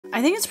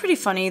I think it's pretty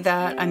funny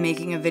that I'm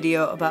making a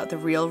video about the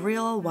Real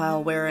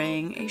while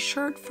wearing a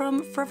shirt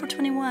from Forever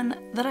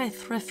 21 that I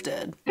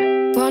thrifted.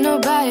 Won't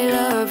nobody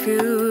love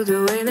you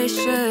the way they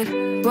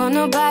should. Won't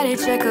nobody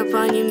check up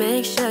on you,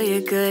 make sure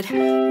you're good.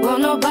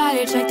 Won't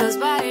nobody check those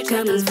body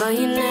tremors for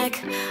your neck.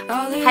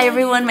 Hi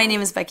everyone, my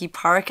name is Becky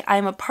Park.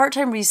 I'm a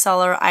part-time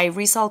reseller. I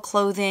resell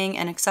clothing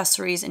and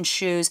accessories and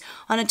shoes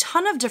on a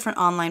ton of different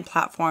online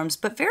platforms,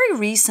 but very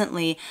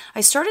recently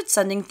I started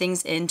sending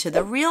things into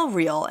the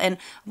Real. And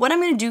what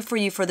I'm going to do for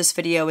you for this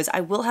video is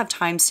I will have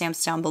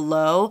timestamps down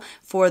below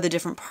for the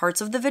different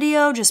parts of the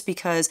video, just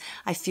because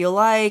I feel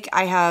like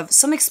I have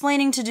some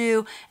explaining to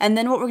do, and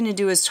then what we're going to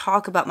do is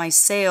talk about my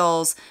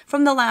sales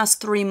from the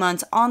last 3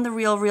 months on the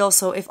Real.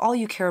 So if all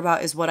you care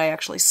about is what I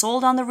actually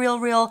sold on the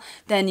Real,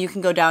 then you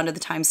can go down to the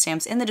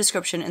timestamps in the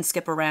description and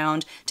skip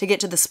around to get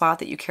to the spot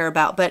that you care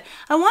about. But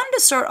I wanted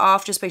to start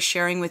off just by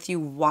sharing with you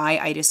why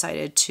I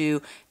decided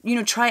to,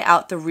 try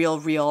out the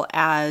Real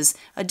as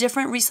a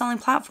different reselling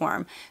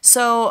platform.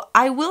 So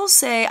I will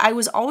say I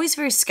was always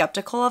very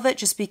skeptical of it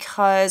just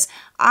because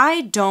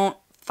I don't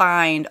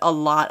find a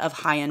lot of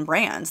high-end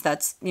brands.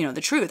 That's,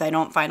 the truth. I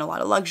don't find a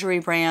lot of luxury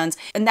brands.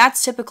 And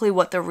that's typically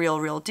what the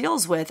Real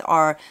deals with,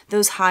 are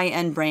those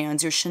high-end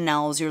brands, your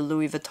Chanel's, your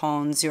Louis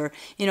Vuittons, your,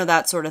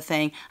 that sort of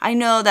thing. I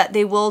know that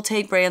they will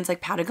take brands like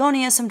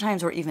Patagonia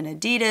sometimes, or even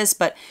Adidas,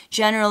 but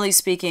generally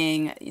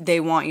speaking, they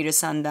want you to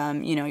send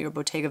them, your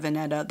Bottega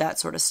Veneta, that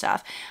sort of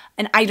stuff.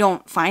 And I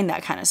don't find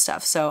that kind of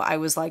stuff. So I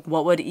was like,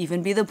 what would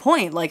even be the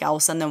point? Like, I'll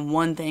send them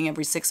one thing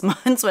every 6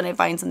 months when I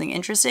find something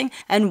interesting.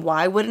 And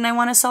why wouldn't I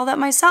want to sell that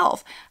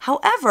myself?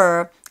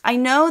 However, I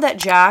know that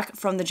Jack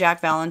from the Jack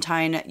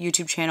Valentine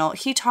YouTube channel,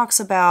 he talks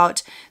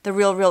about the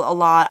Real a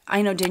lot.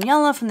 I know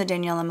Daniela from the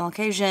Daniela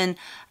Malcasian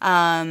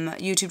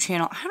YouTube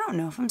channel. I don't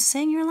know if I'm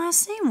saying your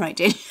last name right,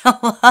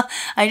 Daniela.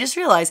 I just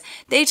realized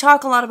they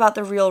talk a lot about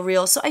the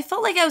Real. So I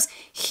felt like I was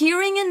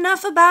hearing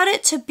enough about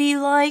it to be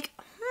like,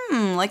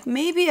 like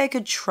maybe I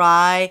could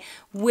try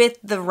with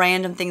the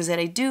random things that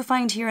I do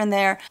find here and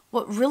there.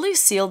 What really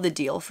sealed the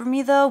deal for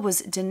me though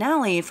was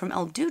Denali from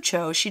El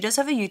Ducho. She does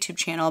have a YouTube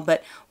channel,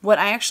 but what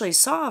I actually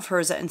saw of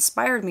hers that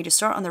inspired me to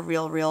start on the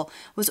Real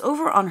was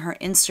over on her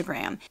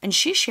Instagram. And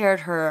she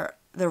shared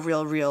the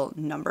Real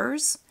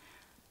numbers.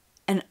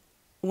 And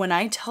when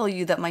I tell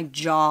you that my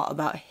jaw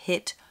about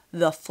hit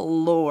the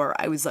floor,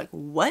 I was like,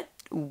 what?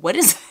 What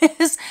is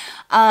this?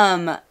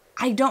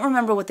 I don't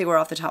remember what they were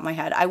off the top of my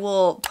head. I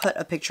will put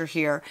a picture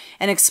here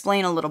and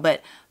explain a little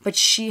bit, but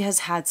she has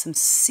had some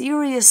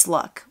serious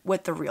luck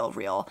with the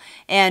Real.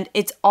 And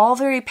it's all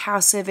very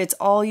passive. It's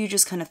all you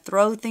just kind of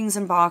throw things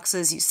in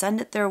boxes, you send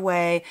it their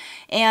way.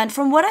 And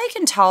from what I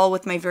can tell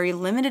with my very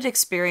limited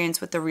experience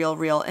with the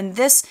Real, and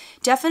this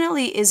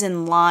definitely is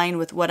in line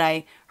with what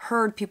I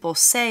heard people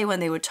say when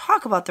they would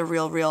talk about the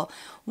Real.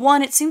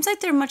 One, it seems like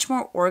they're much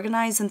more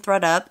organized and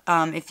thread up.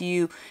 If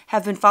you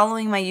have been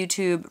following my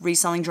YouTube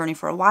reselling journey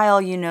for a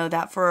while, you know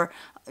that for,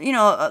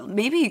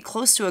 maybe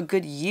close to a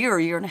good year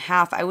and a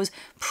half, I was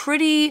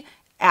pretty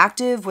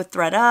active with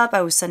ThredUp.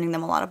 I was sending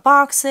them a lot of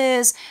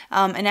boxes,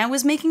 and I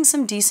was making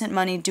some decent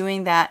money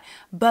doing that,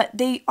 but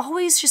they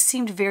always just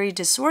seemed very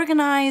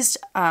disorganized.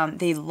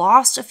 They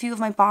lost a few of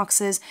my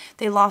boxes,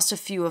 they lost a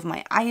few of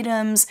my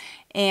items,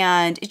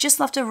 and it just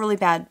left a really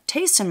bad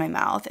taste in my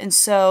mouth. And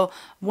so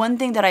one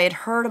thing that I had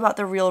heard about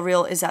the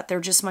Real is that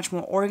they're just much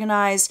more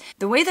organized.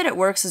 The way that it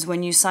works is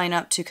when you sign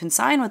up to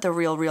consign with the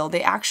Real,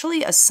 they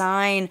actually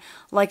assign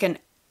like an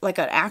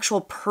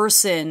actual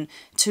person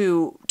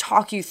to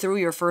talk you through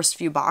your first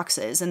few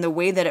boxes. And the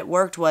way that it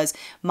worked was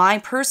my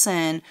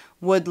person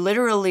would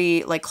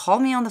literally call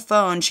me on the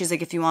phone. She's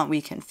like, if you want,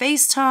 we can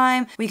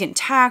FaceTime, we can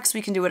text,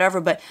 we can do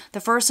whatever. But the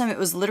first time it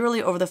was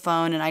literally over the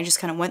phone, and I just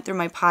kind of went through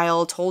my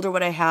pile, told her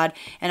what I had,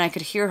 and I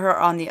could hear her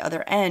on the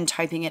other end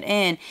typing it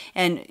in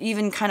and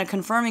even kind of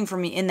confirming for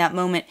me in that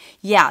moment,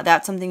 yeah,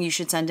 that's something you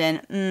should send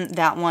in.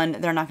 That one,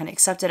 they're not going to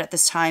accept it at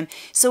this time.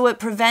 So it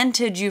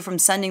prevented you from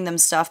sending them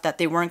stuff that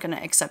they weren't going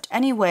to accept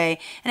anyway.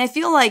 And I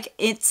feel like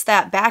it's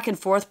that back and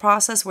forth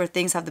process where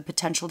things have the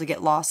potential to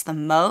get lost the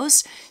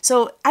most.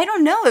 So I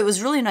don't know, it was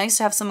really nice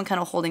to have someone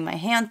kind of holding my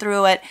hand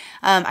through it.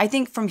 I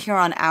think from here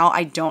on out,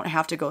 I don't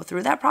have to go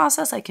through that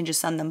process. I can just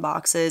send them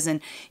boxes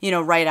and,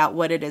 write out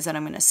what it is that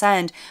I'm going to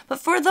send. But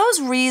for those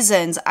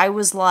reasons, I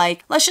was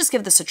like, let's just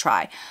give this a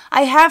try.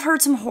 I have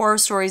heard some horror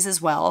stories as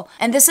well.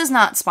 And this is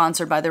not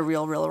sponsored by the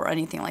Real or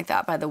anything like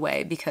that, by the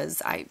way,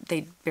 because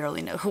they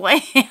barely know who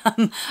I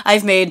am.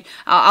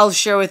 I'll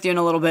share with you in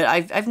a little bit,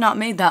 I've not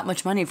made that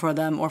much money for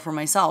them or for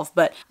myself,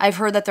 but I've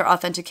heard that their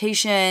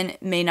authentication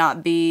may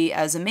not be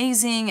as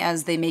amazing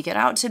as they make it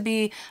out to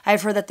be.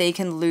 I've heard that they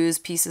can lose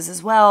pieces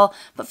as well.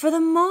 But for the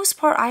most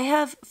part, I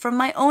have, from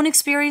my own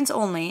experience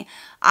only,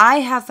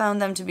 I have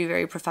found them to be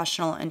very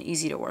professional and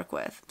easy to work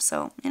with.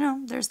 So,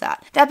 there's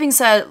that. That being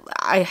said,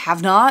 I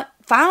have not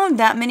found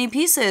that many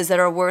pieces that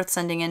are worth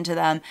sending into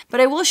them, but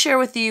I will share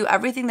with you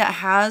everything that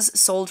has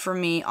sold for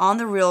me on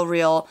the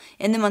RealReal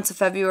in the months of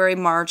February,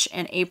 March,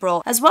 and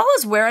April, as well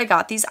as where I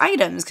got these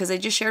items, because I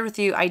just shared with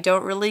you I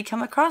don't really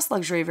come across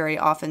luxury very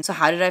often. So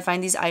how did I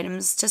find these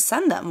items to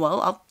send them?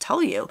 Well, I'll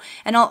tell you.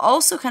 And I'll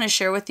also kind of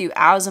share with you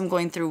as I'm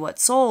going through what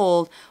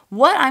sold,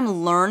 what I'm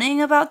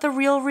learning about the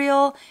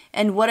RealReal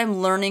and what I'm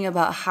learning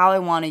about how I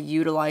want to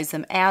utilize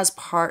them as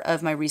part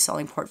of my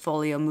reselling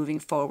portfolio moving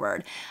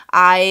forward.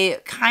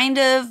 I kind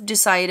of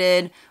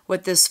decided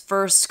with this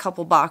first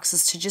couple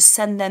boxes to just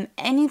send them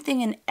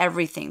anything and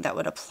everything that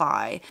would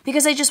apply,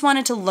 because I just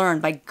wanted to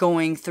learn by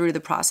going through the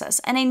process.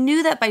 And I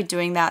knew that by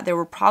doing that, there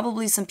were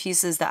probably some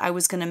pieces that I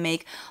was going to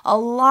make a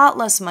lot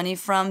less money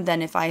from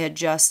than if I had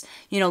just,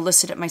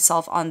 listed it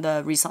myself on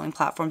the reselling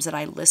platforms that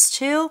I list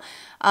to.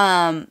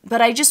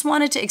 But I just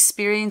wanted to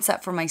experience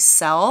that for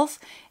myself.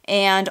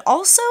 And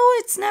also,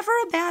 it's never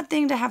a bad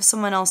thing to have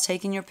someone else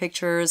taking your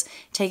pictures,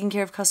 taking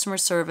care of customer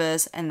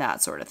service, and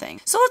that sort of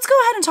thing. So let's go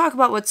ahead and talk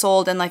about what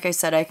sold. And like I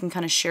said, I can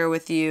kind of share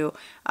with you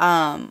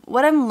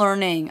what I'm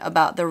learning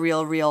about the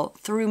RealReal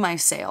through my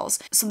sales.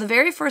 So the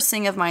very first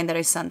thing of mine that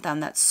I sent them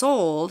that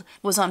sold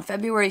was on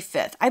February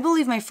 5th. I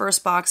believe my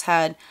first box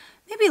had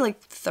maybe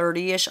like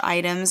 30-ish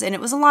items, and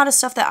it was a lot of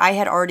stuff that I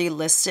had already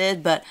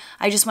listed, but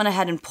I just went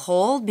ahead and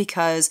pulled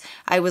because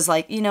I was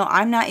like,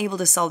 I'm not able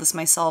to sell this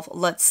myself.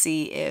 Let's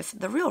see if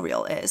the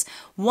RealReal is.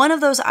 One of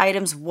those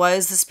items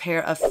was this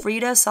pair of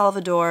Frida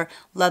Salvador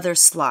leather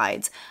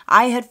slides.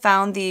 I had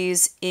found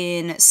these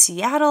in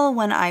Seattle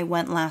when I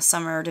went last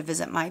summer to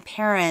visit my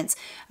parents.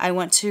 I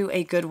went to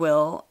a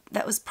Goodwill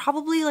that was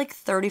probably like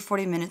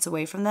 30-40 minutes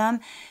away from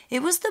them.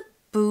 It was the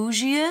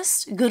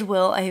bougiest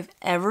Goodwill I have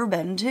ever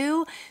been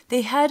to.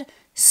 They had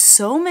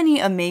so many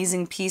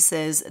amazing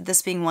pieces,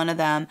 this being one of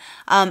them.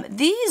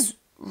 These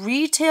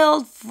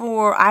retailed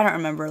for, I don't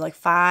remember, like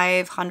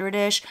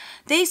 $500-ish.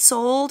 They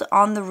sold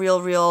on the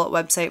RealReal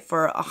website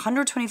for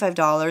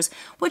 $125,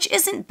 which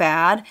isn't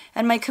bad.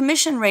 And my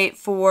commission rate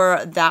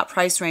for that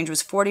price range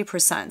was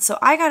 40%. So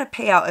I got a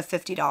payout of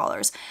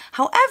 $50.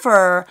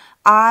 However,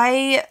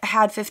 I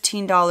had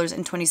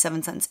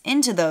 $15.27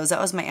 into those.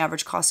 That was my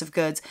average cost of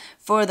goods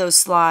for those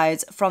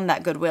slides from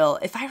that Goodwill.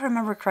 If I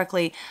remember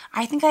correctly,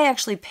 I think I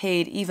actually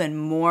paid even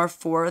more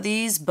for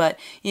these, but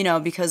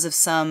because of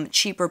some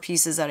cheaper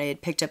pieces that I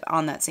had picked up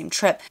on that same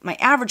trip, my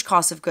average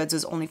cost of goods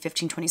was only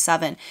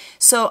 $15.27.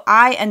 So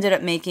I ended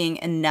up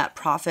making a net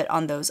profit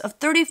on those of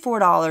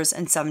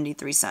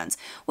 $34.73,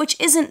 which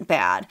isn't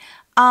bad.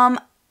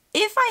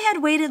 If I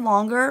had waited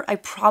longer, I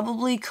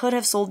probably could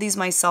have sold these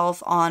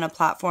myself on a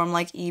platform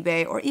like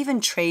eBay or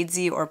even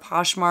Tradesy or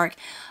Poshmark,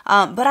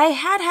 but I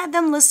had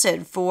them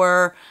listed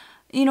for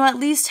at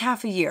least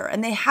half a year,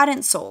 and they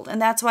hadn't sold. And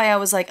that's why I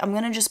was like, I'm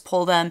going to just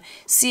pull them,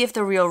 see if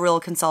the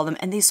RealReal can sell them.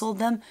 And they sold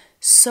them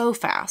so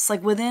fast,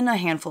 like within a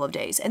handful of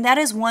days. And that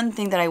is one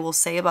thing that I will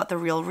say about the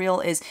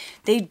RealReal is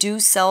they do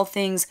sell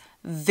things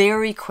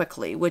very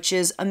quickly, which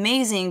is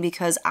amazing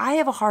because I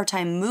have a hard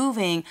time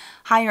moving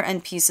higher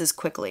end pieces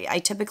quickly. I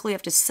typically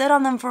have to sit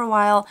on them for a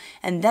while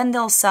and then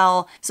they'll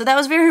sell. So that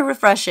was very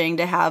refreshing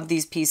to have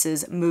these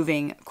pieces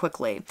moving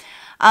quickly.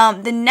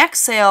 The next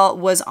sale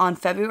was on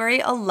February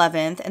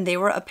 11th, and they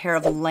were a pair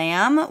of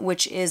Lamb,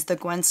 which is the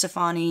Gwen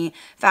Stefani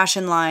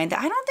fashion line that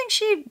I don't think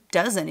she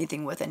does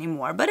anything with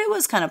anymore, but it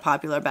was kind of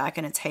popular back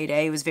in its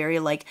heyday. It was very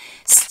like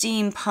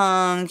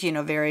steampunk,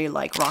 very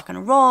like rock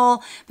and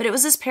roll, but it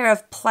was this pair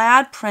of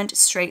plaid print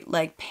straight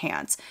leg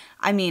pants.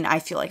 I mean, I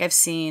feel like I've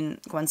seen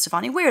Gwen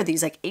Stefani wear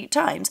these like 8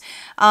 times.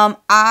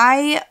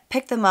 I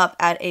picked them up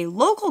at a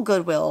local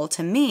Goodwill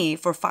to me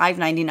for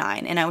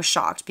 $5.99, and I was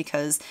shocked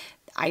because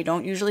I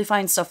don't usually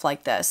find stuff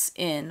like this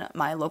in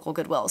my local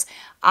Goodwills.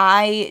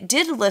 I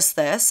did list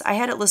this. I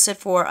had it listed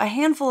for a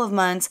handful of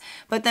months,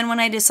 but then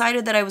when I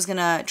decided that I was going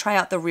to try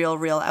out the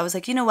RealReal, I was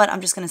like, you know what? I'm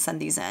just going to send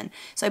these in.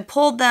 So I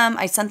pulled them.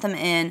 I sent them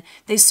in.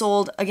 They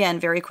sold, again,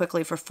 very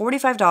quickly for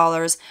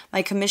 $45.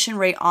 My commission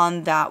rate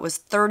on that was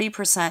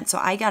 30%, so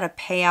I got a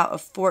payout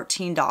of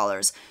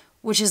 $14,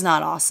 which is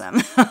not awesome.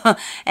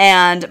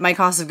 And my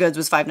cost of goods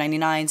was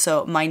 $5.99,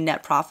 so my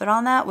net profit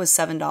on that was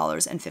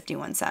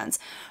 $7.51.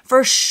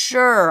 For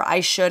sure, I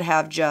should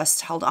have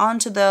just held on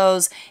to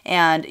those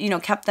and,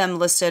 kept them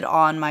listed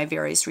on my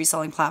various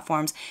reselling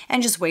platforms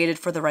and just waited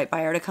for the right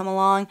buyer to come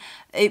along.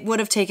 It would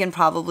have taken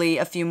probably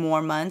a few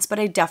more months, but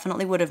I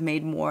definitely would have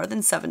made more than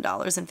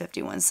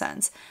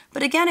 $7.51.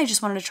 But again, I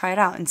just wanted to try it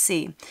out and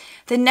see.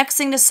 The next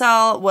thing to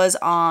sell was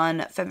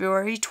on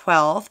February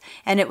 12th,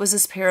 and it was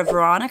this pair of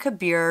Veronica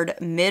Beard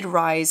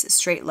mid-rise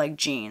straight leg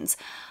jeans.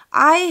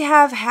 I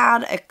have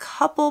had a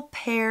couple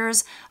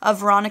pairs of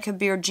Veronica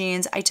Beard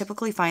jeans. I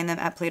typically find them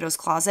at Plato's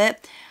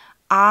Closet.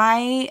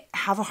 I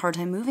have a hard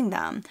time moving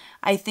them.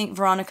 I think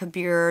Veronica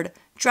Beard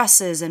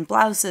dresses and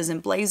blouses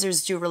and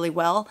blazers do really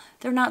well,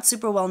 they're not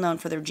super well known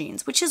for their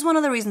jeans, which is one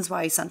of the reasons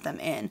why I sent them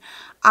in.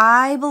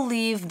 I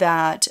believe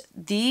that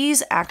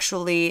these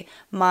actually,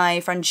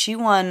 my friend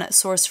Chi-Won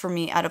sourced for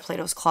me at a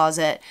Plato's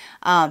Closet.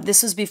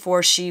 This was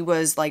before she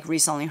was like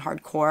reselling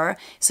hardcore,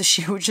 so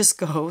she would just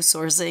go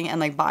sourcing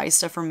and like buy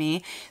stuff for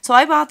me. So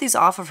I bought these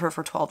off of her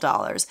for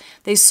 $12.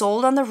 They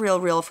sold on the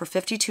RealReal for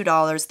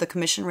 $52. The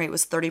commission rate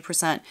was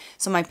 30%,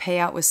 so my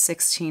payout was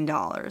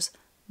 $16.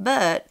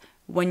 But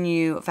when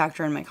you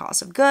factor in my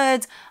cost of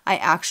goods, I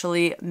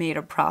actually made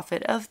a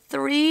profit of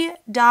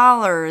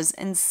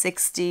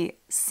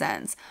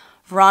 $3.60.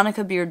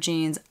 Veronica Beard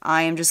jeans,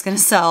 I am just going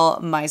to sell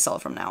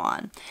myself from now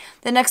on.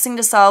 The next thing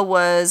to sell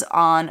was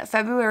on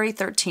February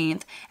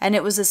 13th, and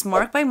it was this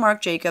Marc by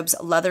Marc Jacobs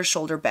leather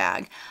shoulder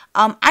bag.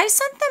 I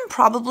sent them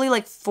probably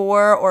like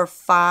 4 or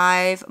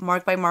 5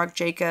 Marc by Marc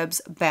Jacobs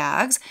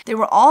bags. They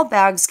were all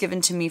bags given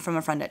to me from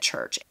a friend at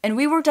church, and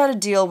we worked out a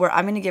deal where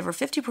I'm going to give her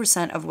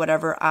 50% of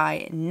whatever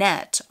I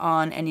net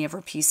on any of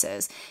her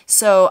pieces.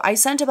 So I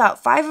sent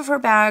about 5 of her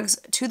bags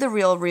to the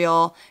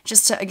RealReal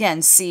just to,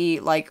 again, see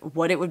like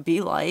what it would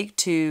be like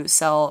to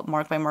sell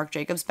Marc by Marc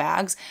Jacobs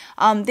bags.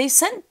 They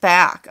sent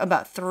back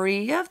about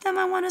 3 of them,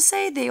 I want to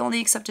say. They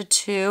only accepted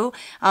 2,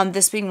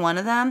 this being one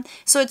of them.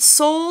 So it's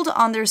sold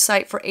on their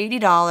site for $80.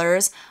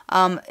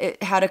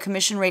 It had a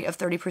commission rate of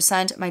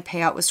 30%. My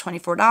payout was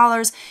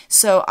 $24.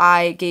 So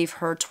I gave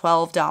her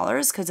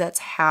 $12 because that's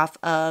half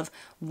of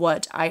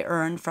what I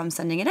earned from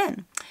sending it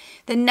in.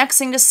 The next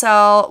thing to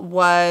sell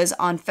was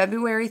on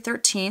February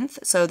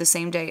 13th, so the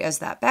same day as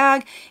that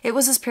bag. It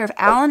was this pair of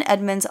Allen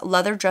Edmonds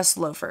leather dress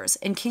loafers.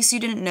 In case you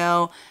didn't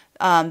know,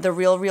 the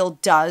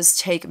RealReal does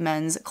take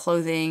men's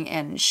clothing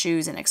and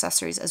shoes and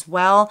accessories as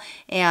well,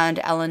 and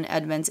Allen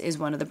Edmonds is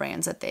one of the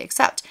brands that they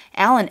accept.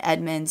 Allen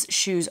Edmonds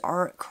shoes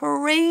are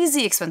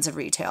crazy expensive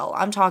retail.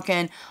 I'm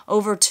talking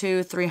over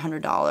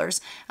 $200-300.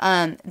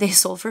 They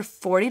sold for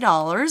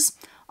 $40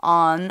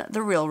 on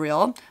the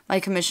RealReal. My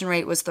commission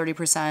rate was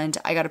 30%.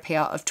 I got a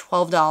payout of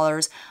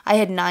 $12. I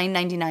had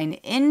 $9.99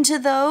 into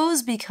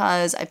those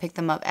because I picked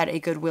them up at a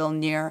Goodwill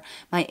near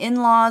my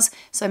in-laws,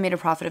 so I made a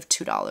profit of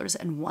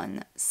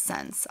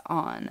 $2.01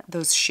 on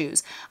those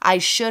shoes. I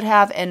should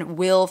have and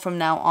will from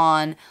now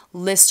on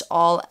list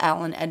all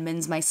Allen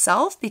Edmonds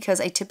myself because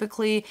I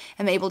typically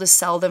am able to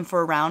sell them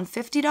for around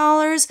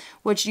 $50,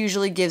 which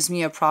usually gives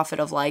me a profit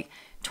of like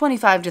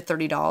 $25 to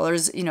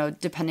 $30, you know,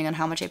 depending on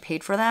how much I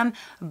paid for them.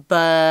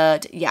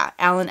 But yeah,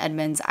 Allen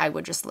Edmonds, I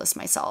would just list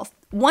myself.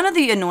 One of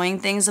the annoying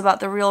things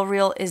about the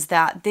RealReal is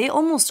that they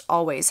almost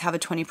always have a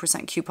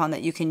 20% coupon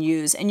that you can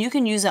use, and you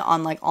can use it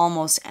on like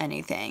almost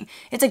anything.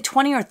 It's like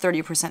 20 or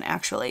 30%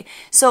 actually.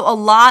 So a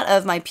lot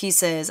of my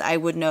pieces I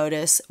would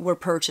notice were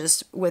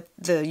purchased with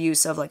the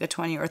use of like a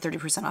 20 or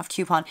 30% off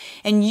coupon,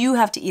 and you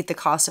have to eat the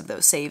cost of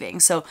those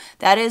savings. So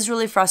that is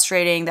really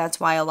frustrating. That's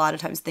why a lot of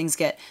times things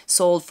get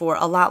sold for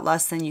a lot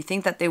less than you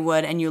think that they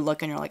would, and you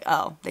look and you're like,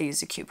 oh, they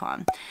used a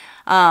coupon.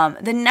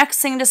 The next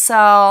thing to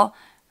sell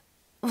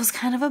was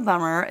kind of a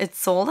bummer. It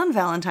sold on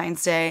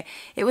Valentine's Day.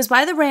 It was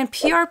by the brand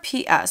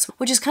PRPS,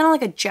 which is kind of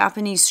like a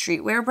Japanese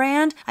streetwear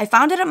brand. I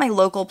found it at my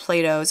local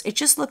Plato's. It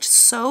just looked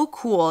so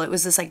cool. It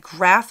was this like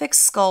graphic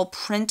skull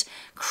print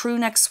crew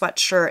neck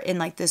sweatshirt in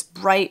like this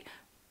bright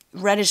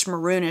reddish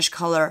maroonish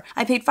color.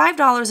 I paid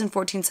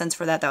 $5.14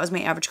 for that. That was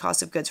my average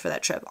cost of goods for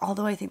that trip.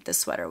 Although I think this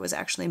sweater was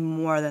actually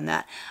more than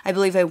that. I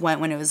believe I went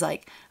when it was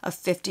like a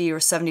 50 or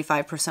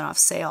 75% off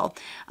sale.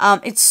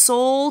 It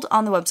sold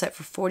on the website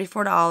for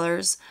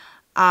 $44.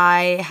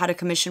 I had a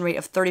commission rate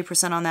of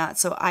 30% on that,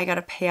 so I got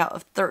a payout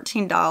of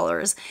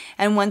 $13.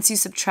 And once you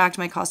subtract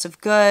my cost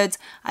of goods,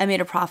 I made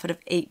a profit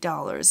of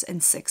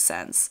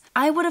 $8.06.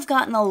 I would have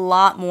gotten a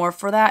lot more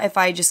for that if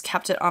I just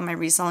kept it on my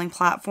reselling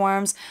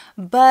platforms,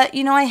 but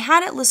you know, I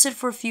had it listed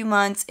for a few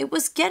months. It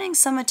was getting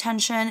some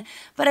attention,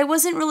 but I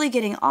wasn't really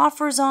getting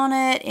offers on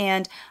it,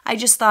 and I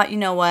just thought, you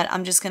know what,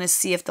 I'm just going to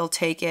see if they'll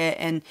take it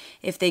and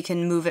if they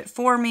can move it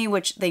for me,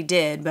 which they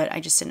did, but I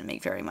just didn't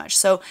make very much.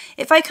 So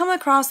if I come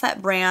across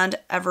that brand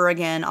ever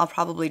again, I'll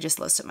probably just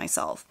list it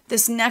myself.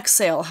 This next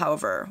sale,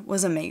 however,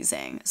 was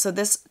amazing. So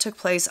this took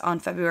place on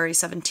February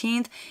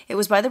 17th. It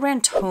was by the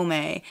brand Tome,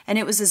 and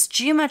it was this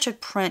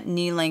geometric print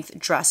knee-length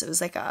dress. It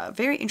was like a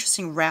very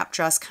interesting wrap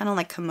dress, kind of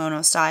like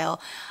kimono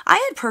style. I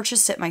had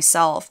purchased it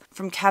myself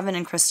from Kevin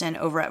and Kristen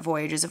over at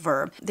Voyages of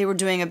Verb. They were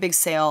doing a big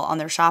sale on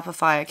their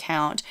Shopify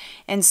account,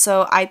 and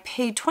so I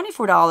paid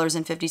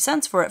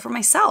 $24.50 for it for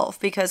myself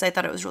because I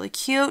thought it was really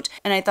cute,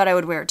 and I thought I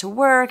would wear it to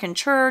work and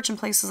church and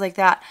places like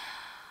that.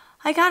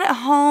 I got it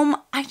home.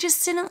 I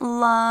just didn't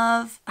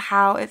love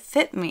how it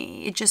fit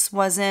me. It just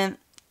wasn't,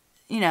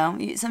 you know,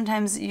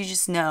 sometimes you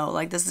just know,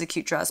 like, this is a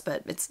cute dress,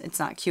 but it's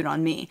not cute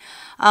on me.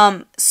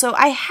 So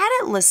I had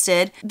it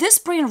listed. This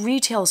brand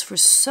retails for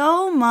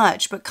so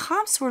much, but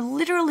comps were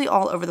literally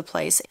all over the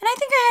place. And I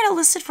think I had it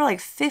listed for like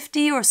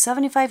 $50 or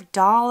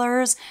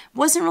 $75.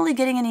 Wasn't really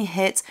getting any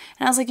hits.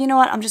 And I was like, you know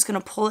what? I'm just going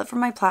to pull it from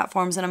my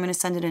platforms and I'm going to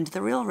send it into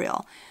the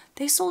RealReal.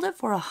 They sold it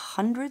for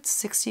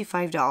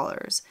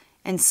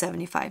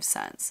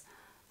 $165.75.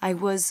 I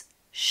was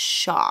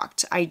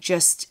shocked. I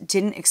just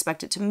didn't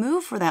expect it to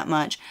move for that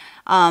much.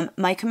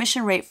 My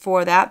commission rate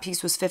for that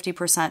piece was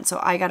 50%, so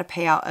I got a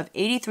payout of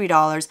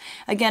 $83.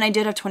 Again, I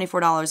did have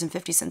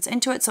 $24.50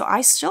 into it, so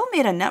I still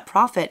made a net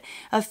profit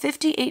of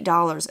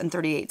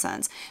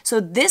 $58.38. So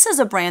this is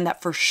a brand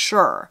that for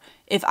sure,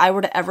 if I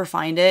were to ever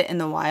find it in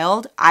the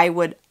wild, I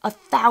would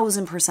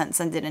 1,000%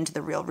 send it into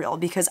the Real,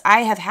 because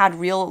I have had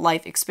real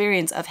life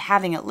experience of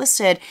having it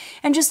listed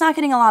and just not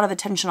getting a lot of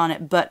attention on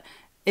it, but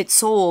it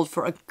sold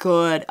for a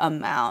good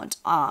amount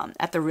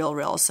at the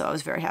Real, so I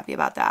was very happy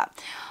about that.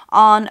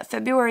 On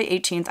February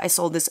 18th, I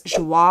sold this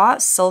Joie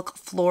silk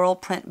floral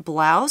print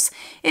blouse.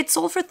 It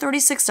sold for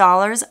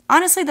 $36.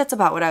 Honestly, that's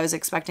about what I was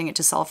expecting it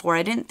to sell for.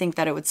 I didn't think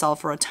that it would sell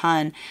for a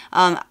ton.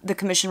 The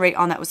commission rate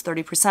on that was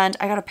 30%.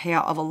 I got a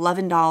payout of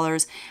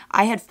 $11.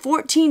 I had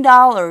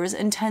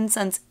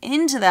 $14.10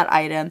 into that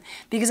item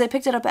because I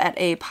picked it up at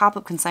a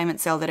pop-up consignment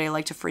sale that I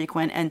like to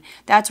frequent, and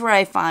that's where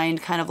I find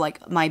kind of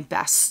like my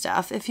best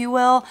stuff, if you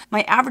will.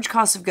 My average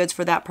cost of goods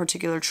for that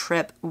particular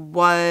trip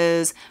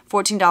was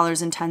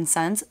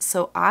 $14.10.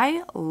 So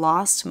I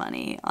lost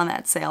money on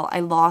that sale.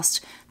 I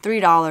lost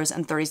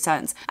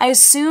 $3.30. I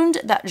assumed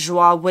that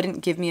Joie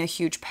wouldn't give me a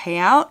huge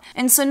payout,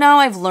 and so now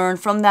I've learned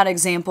from that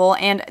example,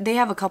 and they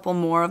have a couple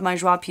more of my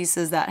Joie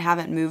pieces that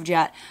haven't moved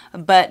yet,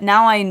 but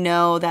now I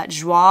know that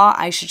Joie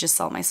I should just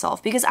sell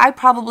myself, because I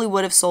probably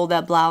would have sold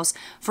that blouse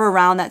for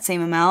around that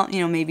same amount,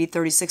 maybe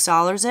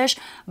 $36-ish,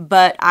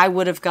 but I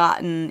would have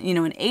gotten,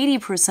 an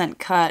 80%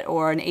 cut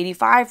or an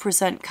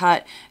 85%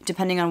 cut,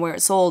 depending on where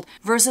it sold,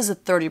 versus a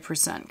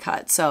 30%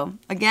 cut. So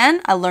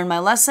again, I learned my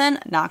lesson,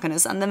 not going to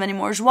send them any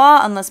more Joie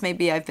unless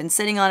maybe I've been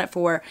sitting on it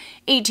for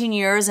 18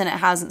 years and it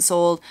hasn't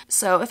sold.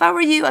 So if I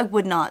were you, I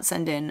would not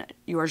send in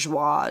your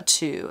Joie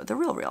to the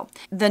Real.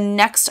 The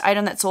next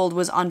item that sold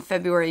was on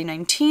February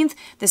 19th.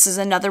 This is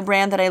another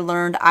brand that I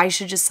learned I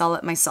should just sell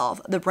it myself.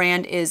 The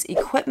brand is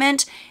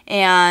Equipment,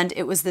 and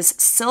it was this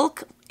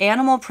silk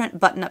animal print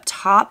button-up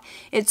top.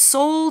 It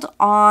sold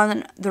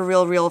on the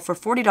Real for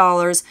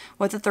 $40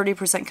 with a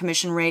 30%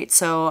 commission rate,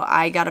 so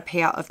I got a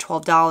payout of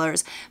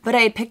 $12. But I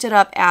had picked it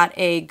up at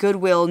a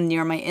Goodwill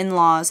near my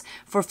in-laws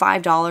for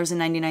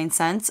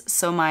 $5.99,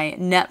 so my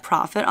net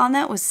profit on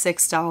that was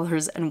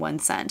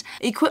 $6.01.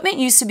 Equipment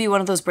used to be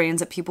one of those brands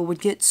that people would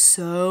get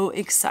so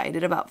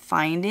excited about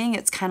finding.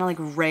 It's kind of like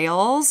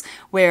Rails,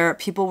 where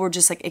people were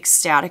just like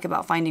ecstatic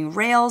about finding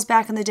Rails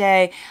back in the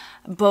day.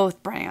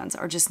 Both brands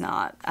are just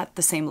not at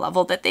the same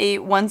level that they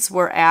once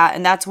were at,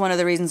 and that's one of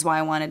the reasons why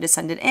I wanted to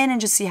send it in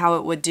and just see how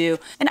it would do.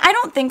 And I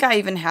don't think I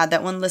even had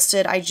that one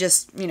listed. I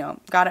just,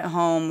 got it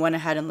home, went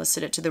ahead and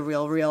listed it to the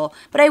Real,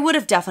 but I would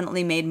have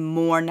definitely made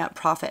more net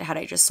profit had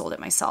I just sold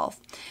it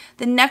myself.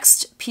 The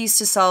next piece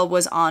to sell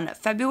was on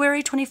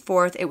February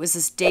 24th. It was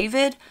this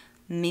David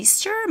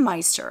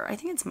Meister, I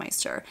think it's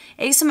Meister,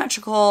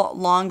 asymmetrical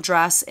long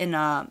dress in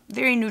a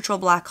very neutral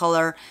black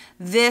color.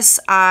 This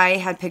I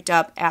had picked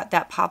up at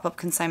that pop-up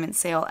consignment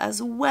sale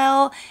as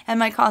well, and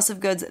my cost of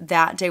goods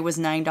that day was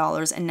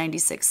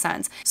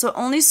 $9.96. So it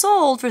only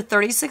sold for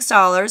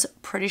 $36.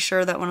 Pretty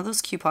sure that one of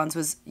those coupons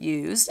was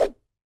used.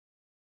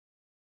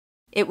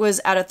 It was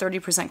at a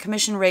 30%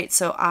 commission rate,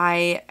 so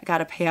I got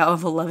a payout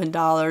of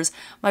 $11.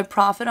 My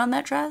profit on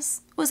that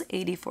dress was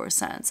 84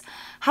 cents.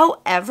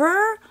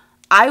 However,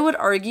 I would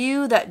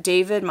argue that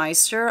David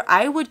Meister,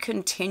 I would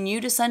continue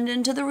to send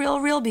into the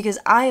Real because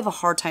I have a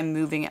hard time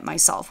moving it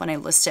myself when I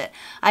list it.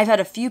 I've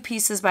had a few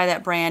pieces by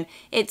that brand.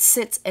 It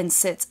sits and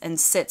sits and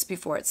sits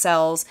before it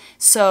sells.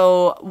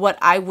 So what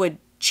I would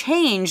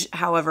change,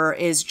 however,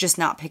 is just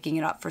not picking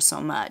it up for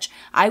so much.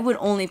 I would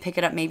only pick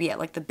it up maybe at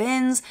like the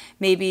bins,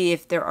 maybe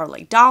if there are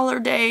like dollar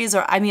days,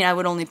 or I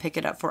would only pick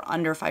it up for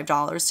under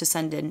 $5 to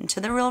send into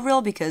the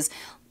Real because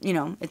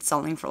it's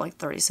selling for like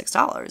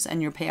 $36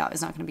 and your payout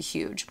is not going to be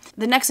huge.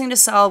 The next thing to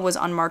sell was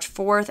on March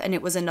 4th, and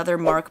it was another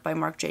Marc by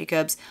Marc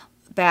Jacobs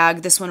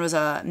bag. This one was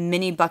a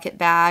mini bucket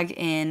bag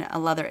in a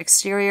leather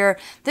exterior.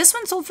 This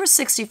one sold for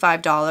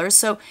 $65.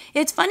 So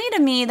it's funny to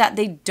me that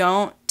they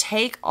don't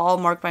take all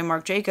Marc by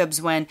Marc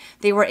Jacobs when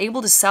they were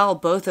able to sell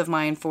both of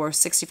mine for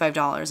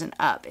 $65 and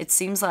up. It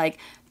seems like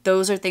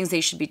those are things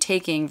they should be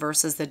taking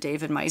versus the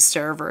David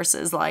Meister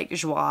versus like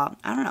Joie.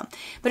 I don't know.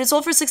 But it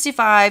sold for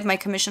 $65. My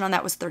commission on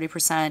that was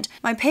 30%.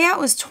 My payout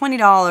was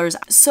 $20.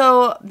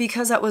 So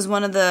because that was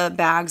one of the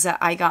bags that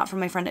I got from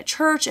my friend at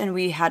church and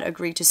we had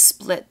agreed to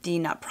split the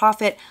net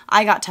profit,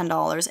 I got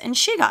 $10 and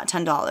she got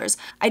 $10.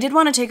 I did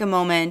want to take a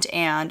moment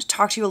and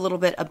talk to you a little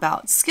bit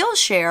about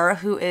Skillshare,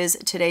 who is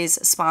today's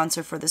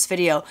sponsor for this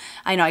video.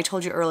 I know I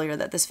told you earlier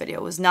that this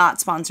video was not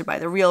sponsored by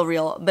the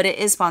Real, but it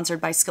is sponsored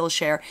by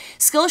Skillshare.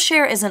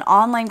 Skillshare is an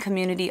online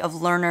community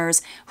of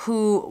learners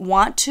who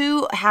want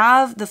to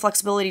have the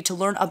flexibility to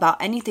learn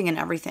about anything and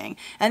everything.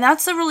 And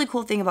that's the really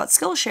cool thing about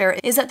Skillshare,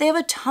 is that they have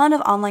a ton of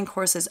online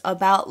courses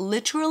about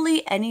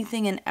literally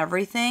anything and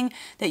everything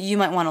that you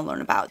might want to learn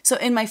about. So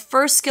in my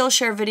first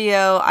Skillshare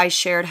video, I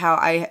shared how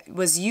I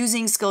was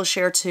using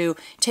Skillshare to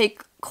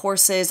take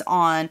courses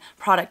on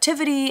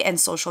productivity and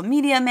social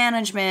media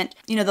management.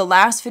 You know, the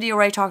last video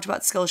where I talked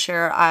about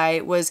Skillshare,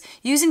 I was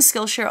using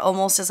Skillshare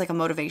almost as like a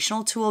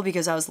motivational tool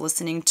because I was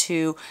listening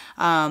to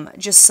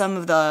just some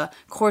of the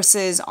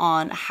courses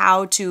on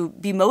how to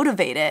be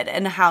motivated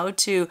and how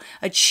to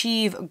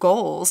achieve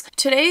goals.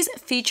 Today's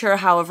feature,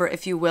 however,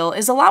 if you will,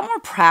 is a lot more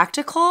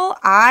practical.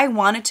 I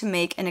wanted to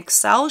make an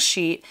Excel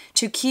sheet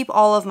to keep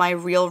all of my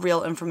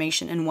real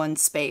information in one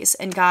space.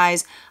 And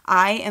guys,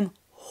 I am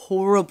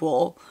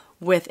horrible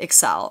with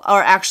Excel,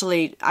 or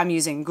actually I'm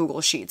using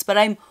Google Sheets, but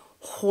I'm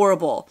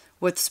horrible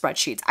with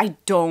spreadsheets. I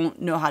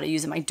don't know how to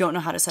use them. I don't know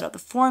how to set up the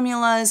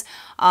formulas.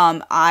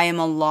 I am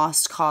a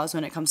lost cause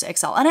when it comes to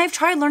Excel, and I've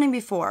tried learning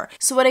before.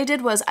 So what I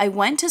did was I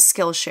went to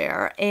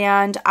Skillshare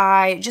and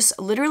I just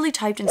literally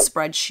typed in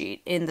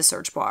spreadsheet in the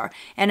search bar,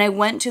 and I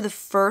went to the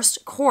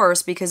first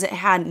course because it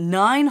had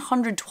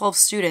 912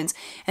 students,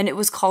 and it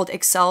was called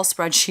Excel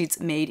Spreadsheets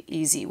Made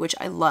Easy, which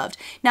I loved.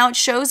 Now it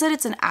shows that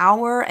it's an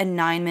hour and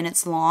 9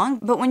 minutes long,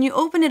 but when you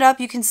open it up,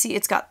 you can see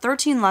it's got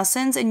 13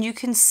 lessons, and you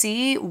can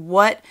see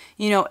what,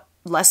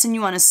 lesson you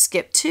want to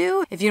skip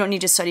to if you don't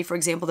need to study, for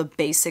example, the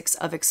basics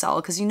of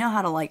Excel, because you know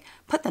how to like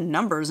put the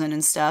numbers in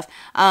and stuff.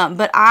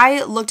 But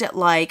I looked at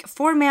like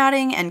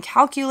formatting and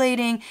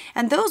calculating,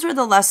 and those were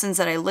the lessons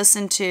that I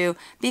listened to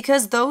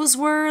because those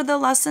were the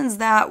lessons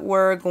that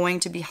were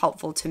going to be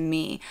helpful to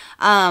me.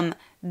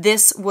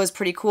 This was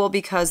pretty cool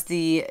because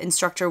the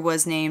instructor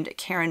was named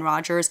Karen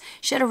Rogers.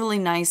 She had a really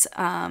nice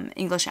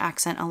English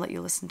accent. I'll let you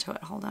listen to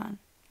it. Hold on.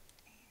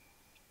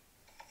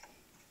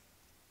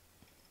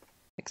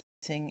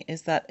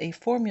 Is that a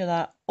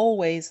formula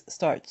always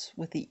starts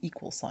with the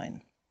equal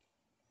sign.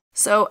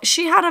 So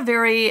she had a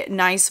very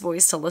nice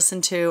voice to listen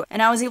to,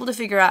 and I was able to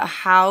figure out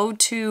how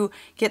to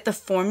get the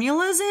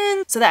formulas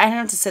in so that I didn't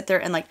have to sit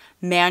there and like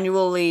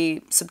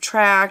manually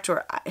subtract,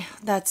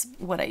 that's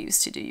what I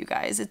used to do, you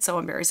guys. It's so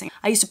embarrassing.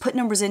 I used to put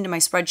numbers into my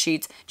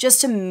spreadsheets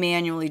just to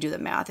manually do the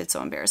math. It's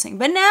so embarrassing.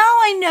 But now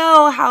I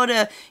know how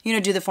to,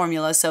 do the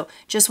formula. So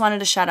just wanted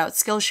to shout out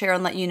Skillshare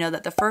and let you know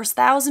that the first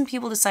 1,000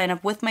 people to sign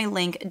up with my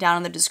link down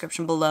in the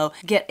description below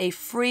get a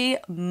free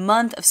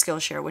month of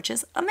Skillshare, which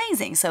is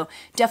amazing. So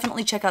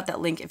definitely check out that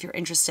link if you're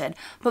interested.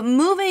 But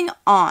moving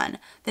on,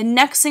 the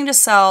next thing to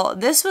sell,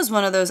 this was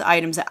one of those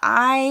items that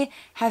I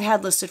have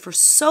had listed for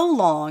so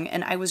long,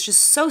 and I was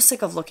just so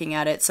sick of looking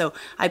at it. So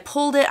I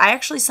pulled it. I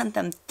actually sent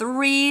them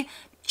 3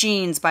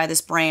 jeans by this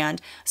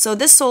brand. So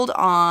this sold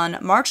on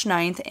March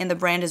 9th, and the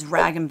brand is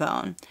Rag &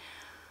 Bone.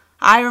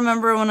 I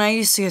remember when I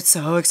used to get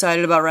so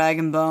excited about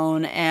Rag &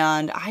 Bone,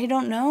 and I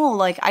don't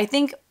know, I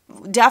think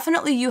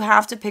definitely you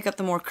have to pick up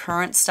the more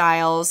current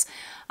styles.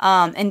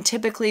 And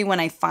typically when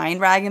I find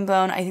Rag &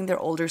 Bone, I think they're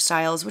older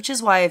styles, which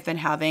is why I've been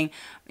having,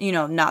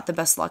 not the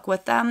best luck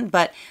with them.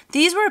 But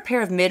these were a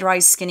pair of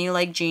mid-rise skinny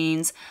leg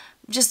jeans,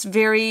 just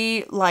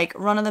very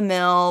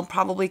run-of-the-mill,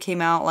 probably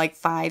came out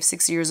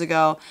 5-6 years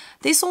ago.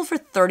 They sold for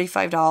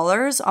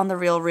 $35 on the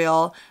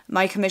RealReal.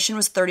 My commission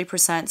was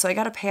 30%, so I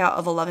got a payout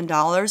of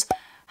 $11.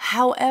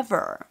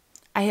 However,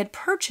 I had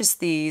purchased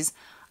these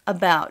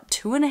about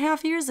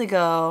 2.5 years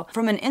ago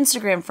from an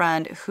Instagram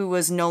friend who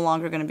was no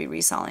longer going to be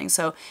reselling.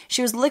 So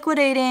she was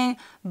liquidating,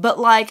 but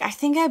I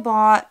think I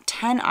bought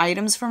 10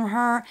 items from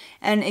her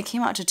and it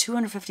came out to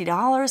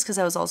 $250 because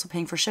I was also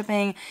paying for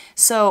shipping.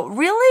 So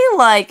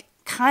really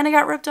kind of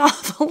got ripped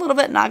off a little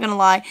bit, not going to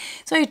lie.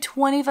 So I had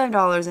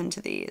 $25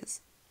 into these.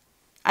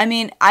 I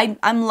mean,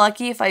 I'm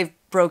lucky if I've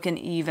broken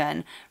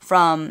even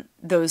from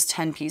those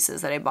 10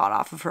 pieces that I bought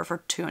off of her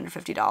for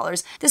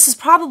 $250. This is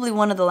probably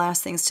one of the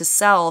last things to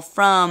sell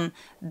from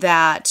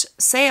that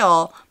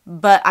sale,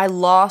 but I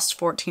lost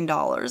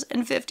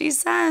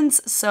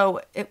 $14.50.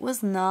 So it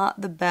was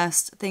not the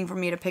best thing for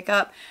me to pick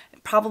up.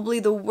 Probably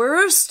the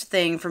worst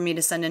thing for me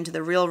to send into the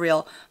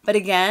RealReal. But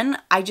again,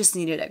 I just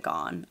needed it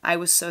gone. I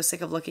was so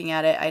sick of looking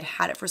at it. I'd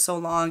had it for so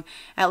long.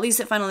 At least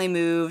it finally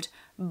moved.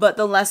 But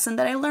the lesson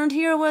that I learned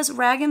here was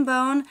Rag &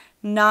 Bone,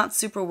 not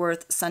super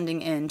worth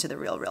sending in to the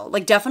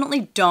RealReal.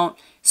 Definitely don't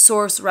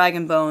source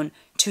Rag & Bone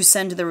to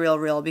send to the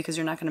RealReal because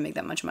you're not going to make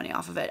that much money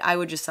off of it. I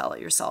would just sell it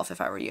yourself if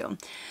I were you.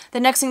 The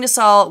next thing to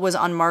sell was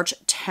on March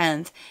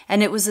 10th,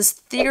 and it was this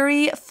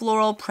Theory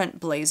floral print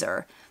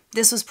blazer.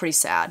 This was pretty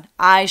sad.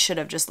 I should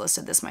have just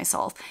listed this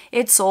myself.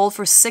 It sold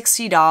for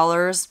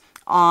 $60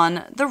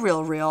 on the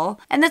RealReal,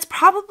 and that's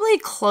probably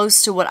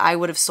close to what I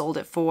would have sold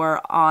it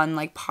for on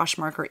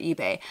Poshmark or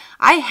eBay.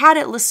 I had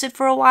it listed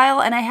for a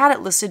while, and I had it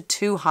listed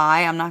too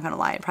high. I'm not gonna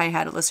lie, I probably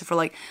had it listed for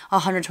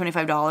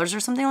 $125 or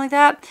something like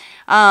that.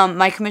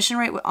 My commission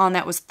rate on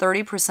that was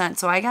 30%,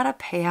 so I got a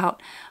payout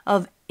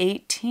of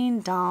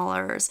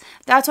 $18.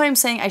 That's why I'm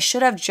saying I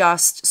should have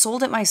just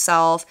sold it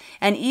myself.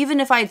 And even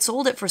if I had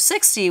sold it for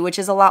 $60, which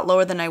is a lot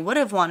lower than I would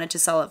have wanted to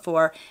sell it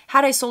for,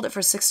 had I sold it for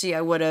 $60,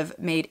 I would have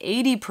made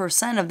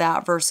 80% of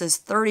that versus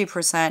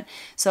 30%.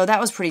 So that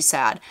was pretty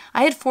sad.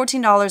 I had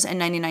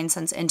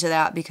 $14.99 into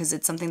that because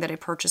it's something that I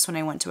purchased when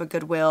I went to a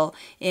Goodwill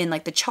in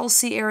the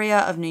Chelsea area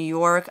of New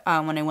York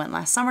when I went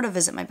last summer to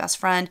visit my best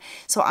friend.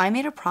 So I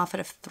made a profit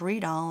of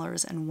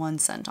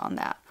 $3.01 on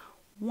that.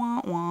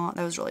 Wah, wah.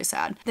 That was really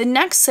sad. The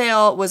next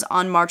sale was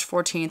on March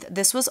 14th.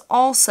 This was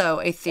also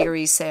a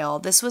theory sale.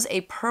 This was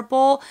a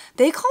purple,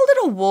 they called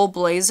it a wool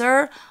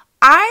blazer.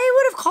 I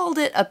would have called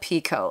it a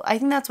peacoat. I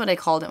think that's what I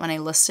called it when I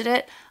listed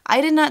it.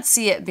 I did not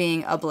see it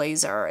being a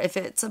blazer. If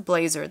it's a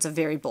blazer, it's a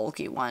very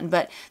bulky one.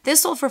 But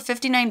this sold for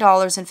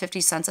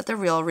 $59.50 at the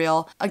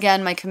RealReal.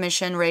 Again, my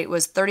commission rate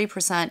was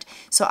 30%,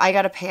 so I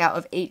got a payout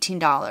of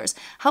 $18.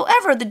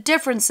 However, the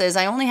difference is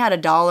I only had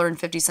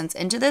 $1.50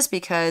 into this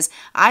because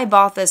I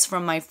bought this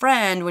from my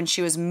friend when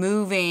she was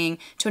moving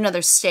to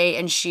another state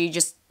and she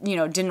just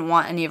didn't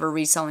want any of her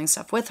reselling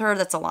stuff with her.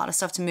 That's a lot of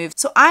stuff to move.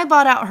 So I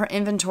bought out her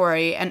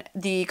inventory and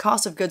the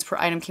cost of goods per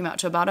item came out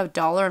to about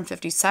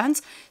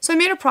 $1.50. So I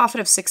made a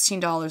profit of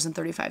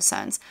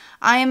 $16.35.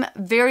 I'm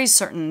very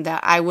certain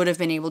that I would have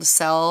been able to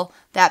sell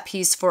that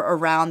piece for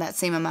around that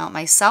same amount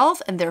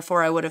myself, and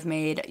therefore I would have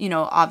made,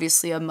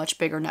 obviously a much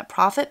bigger net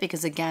profit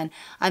because again,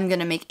 I'm going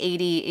to make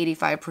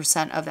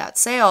 85% of that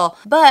sale.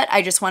 But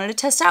I just wanted to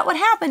test out what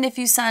happened if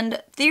you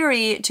send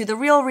theory to the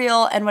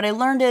RealReal, and what I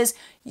learned is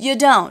you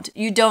don't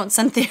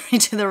send theory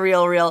to the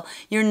RealReal.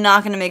 You're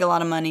not going to make a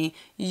lot of money.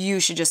 You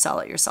should just sell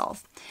it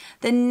yourself.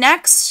 The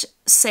next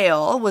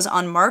sale was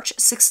on March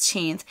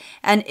 16th,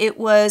 and it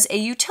was a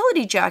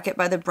utility jacket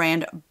by the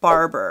brand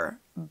Bauer.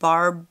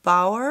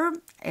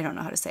 I don't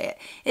know how to say it.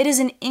 It is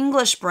an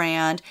English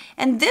brand,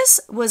 and this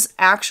was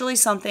actually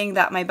something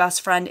that my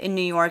best friend in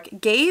New York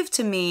gave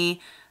to me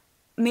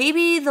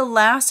maybe the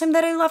last time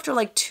that I left or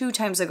like 2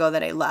 times ago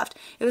that I left.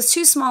 It was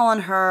too small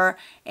on her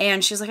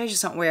and she's like, I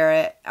just don't wear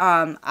it.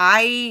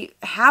 I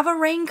have a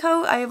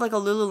raincoat. I have like a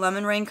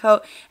Lululemon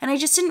raincoat and I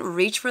just didn't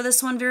reach for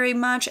this one very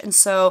much. And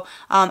so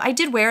I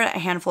did wear it a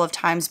handful of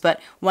times, but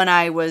when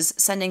I was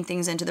sending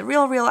things into the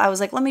RealReal, I was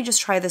like, let me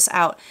just try this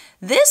out.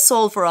 This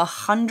sold for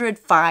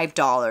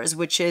 $105,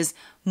 which is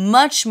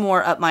much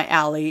more up my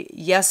alley.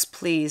 Yes,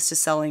 please, to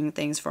selling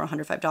things for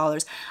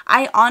 $105.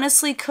 I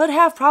honestly could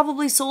have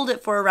probably sold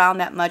it for around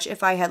that much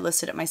if I had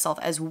listed it myself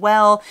as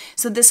well.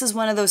 So this is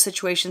one of those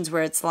situations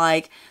where it's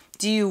like,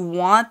 do you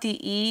want the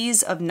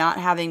ease of not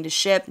having to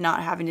ship,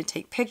 not having to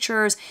take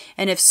pictures?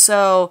 And if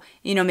so,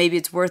 maybe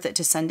it's worth it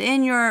to send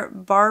in your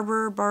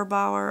Bauer,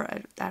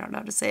 I don't know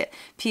how to say it,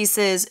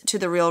 pieces to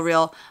the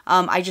RealReal.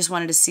 I just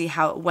wanted to see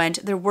how it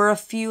went. There were a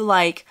few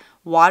like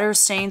water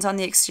stains on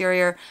the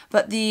exterior,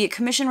 but the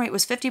commission rate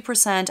was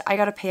 50%. I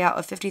got a payout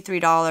of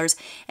 $53,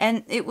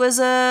 and it was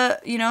a,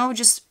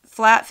 just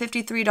flat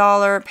 $53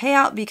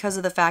 payout because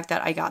of the fact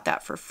that I got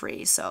that for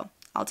free. So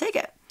I'll take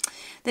it.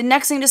 The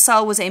next thing to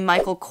sell was a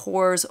Michael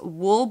Kors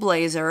wool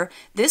blazer.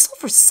 This sold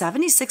for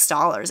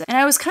 $76, and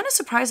I was kind of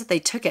surprised that they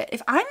took it.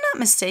 If I'm not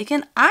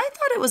mistaken, I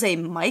thought it was a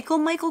Michael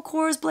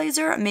Kors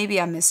blazer.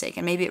 Maybe I'm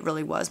mistaken. Maybe it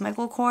really was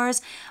Michael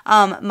Kors.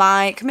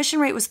 My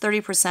commission rate was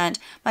 30%.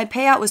 My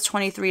payout was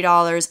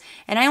 $23,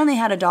 and I only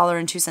had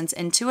 $1.02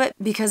 into it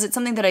because it's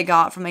something that I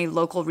got from a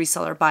local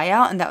reseller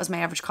buyout, and that was my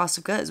average cost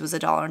of goods was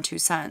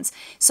 $1.02.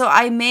 So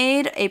I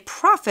made a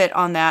profit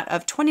on that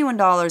of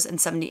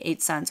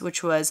 $21.78,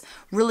 which was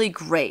really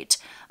great.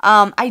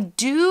 I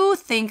do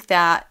think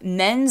that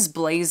men's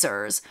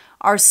blazers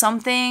are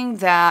something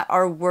that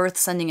are worth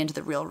sending into the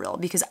RealReal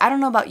because I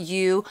don't know about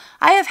you.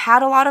 I have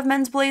had a lot of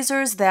men's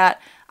blazers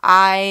that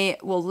I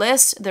will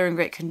list. They're in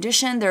great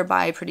condition. They're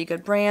by pretty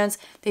good brands.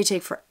 They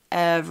take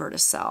forever to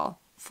sell.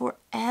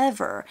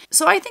 Forever.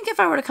 So I think if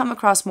I were to come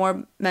across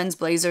more men's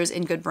blazers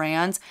in good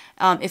brands,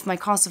 if my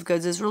cost of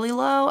goods is really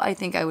low, I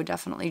think I would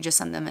definitely just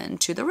send them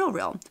into the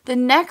RealReal. The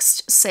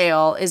next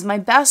sale is my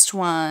best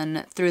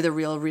one through the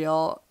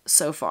RealReal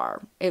so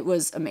far. It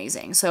was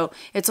amazing. So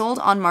it sold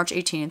on March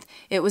 18th.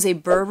 It was a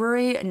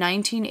Burberry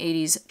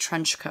 1980s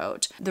trench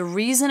coat. The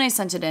reason I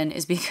sent it in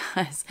is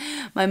because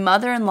my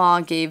mother-in-law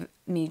gave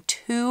me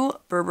 2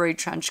 Burberry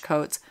trench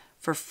coats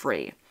for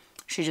free.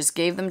 She just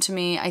gave them to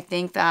me. I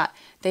think that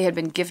they had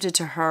been gifted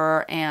to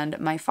her and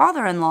my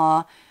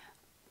father-in-law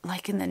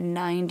like in the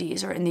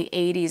 90s or in the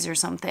 80s or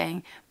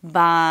something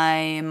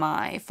by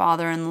my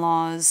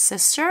father-in-law's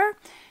sister.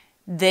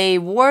 They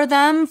wore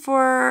them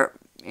for,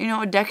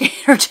 a decade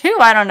or 2.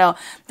 I don't know.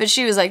 But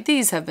she was like,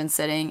 these have been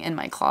sitting in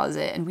my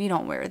closet and we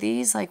don't wear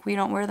these. Like, we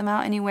don't wear them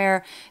out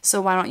anywhere.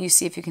 So why don't you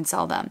see if you can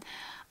sell them?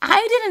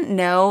 I didn't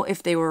know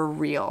if they were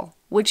real,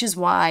 which is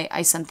why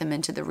I sent them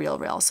into the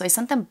RealReal. So I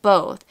sent them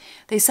both.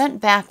 They sent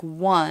back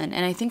one,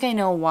 and I think I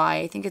know why.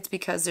 I think it's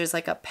because there's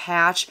like a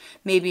patch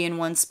maybe in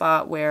one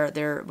spot where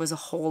there was a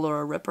hole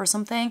or a rip or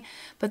something.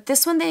 But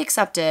this one they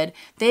accepted.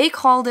 They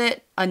called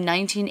it a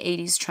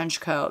 1980s trench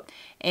coat,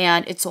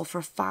 and it sold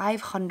for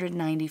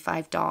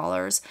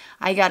 $595.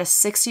 I got a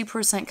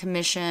 60%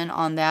 commission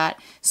on that,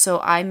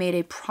 so I made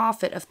a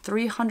profit of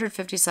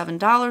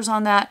 $357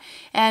 on that.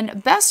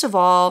 And best of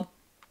all,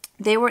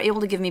 they were able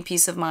to give me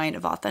peace of mind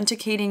of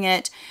authenticating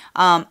it.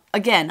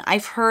 Again,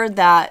 I've heard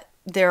that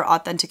their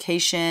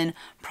authentication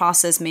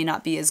process may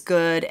not be as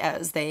good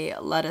as they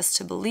led us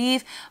to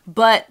believe,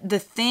 but the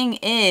thing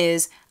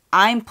is,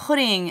 I'm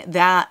putting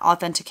that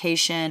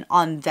authentication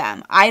on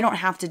them. I don't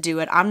have to do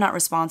it. I'm not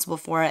responsible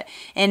for it.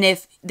 And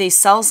if they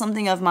sell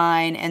something of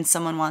mine and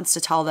someone wants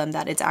to tell them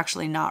that it's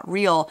actually not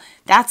real,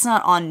 that's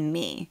not on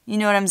me. You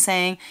know what I'm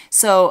saying?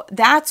 So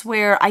that's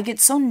where I get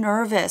so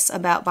nervous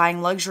about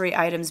buying luxury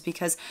items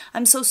because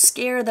I'm so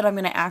scared that I'm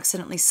going to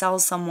accidentally sell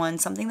someone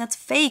something that's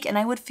fake and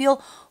I would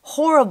feel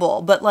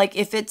horrible. But like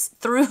if it's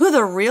through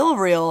the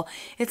real,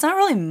 it's not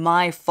really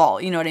my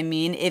fault. You know what I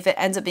mean? If it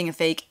ends up being a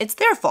fake, it's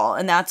their fault.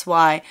 And that's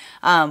why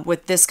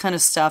with this kind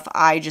of stuff,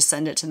 I just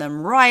send it to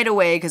them right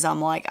away because I'm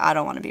like, I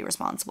don't want to be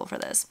responsible for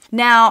this.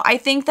 Now, I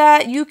think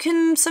that you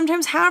can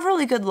sometimes have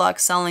really good luck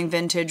selling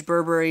vintage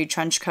Burberry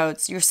trench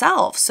coats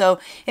yourself. So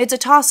it's a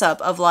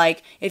toss-up of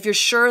like, if you're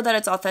sure that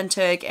it's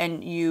authentic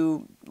and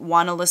you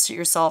want to list it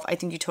yourself, I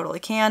think you totally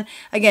can.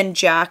 Again,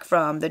 Jack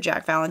from the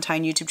Jack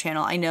Valentine YouTube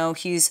channel, I know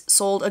he's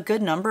sold a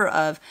good number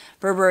of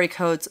Burberry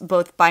coats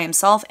both by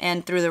himself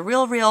and through the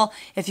Real.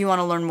 If you want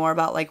to learn more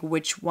about like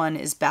which one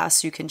is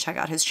best, you can check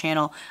out his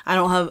channel. I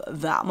don't have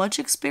that much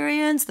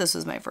experience. This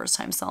was my first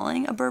time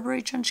selling a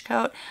Burberry trench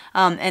coat.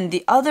 And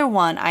the other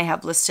one I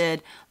have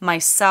listed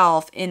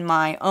myself in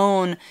my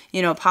own,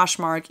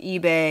 Poshmark,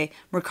 eBay,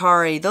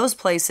 Mercari, those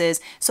places.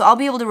 So I'll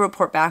be able to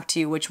report back to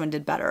you which one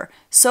did better.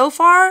 So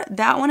far,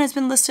 that one has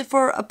been listed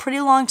for a pretty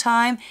long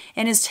time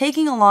and is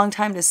taking a long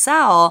time to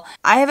sell.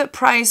 I have it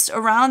priced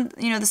around,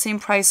 the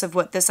same price of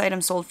what this item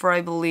sold for,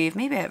 I believe.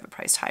 Maybe I have it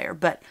priced higher,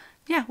 but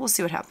yeah, we'll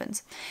see what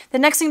happens. The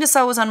next thing to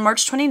sell was on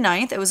March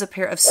 29th. It was a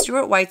pair of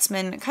Stuart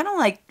Weitzman, kind of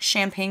like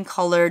champagne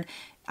colored,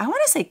 I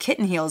want to say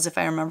kitten heels if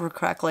I remember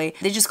correctly.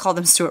 They just call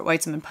them Stuart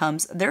Weitzman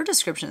pumps. Their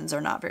descriptions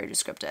are not very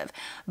descriptive.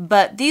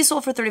 But these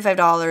sold for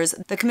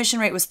 $35. The commission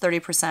rate was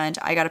 30%.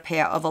 I got a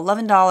payout of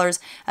 $11.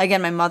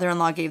 Again, my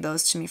mother-in-law gave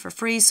those to me for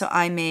free, so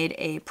I made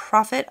a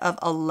profit of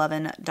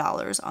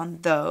 $11 on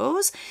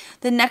those.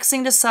 The next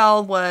thing to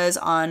sell was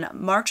on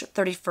March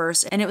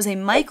 31st, and it was a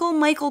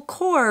Michael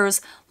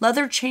Kors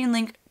leather chain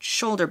link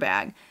shoulder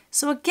bag.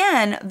 So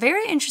again,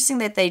 very interesting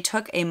that they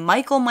took a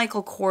Michael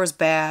Kors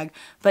bag,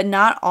 but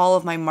not all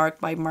of my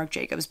Marc by Marc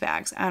Jacobs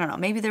bags. I don't know.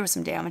 Maybe there was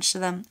some damage to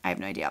them. I have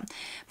no idea.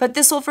 But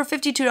this sold for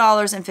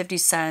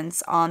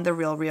 $52.50 on the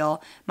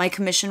Real. My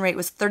commission rate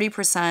was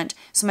 30%,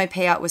 so my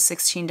payout was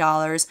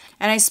 $16.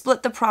 And I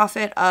split the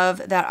profit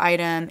of that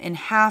item in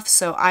half,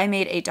 so I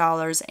made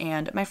 $8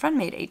 and my friend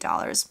made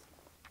 $8.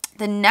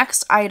 The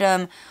next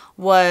item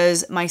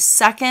was my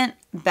second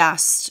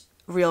best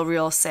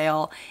Real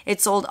sale.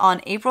 It sold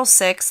on April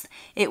 6th.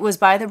 It was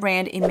by the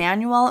brand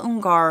Emanuele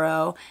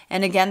Ungaro.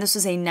 And again, this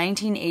was a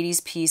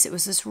 1980s piece. It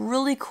was this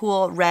really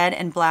cool red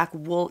and black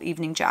wool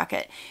evening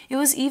jacket. It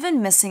was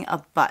even missing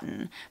a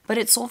button, but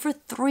it sold for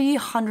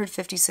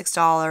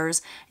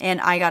 $356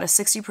 and I got a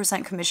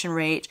 60% commission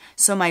rate.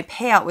 So my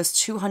payout was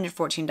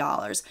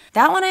 $214.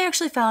 That one I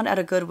actually found at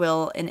a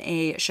Goodwill in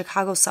a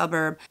Chicago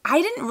suburb.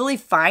 I didn't really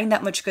find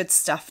that much good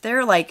stuff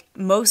there. Like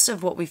most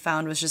of what we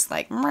found was just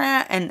like,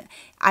 meh, and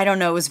I don't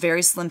know, it was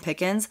very slim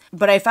pickings,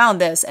 but I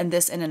found this, and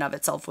this in and of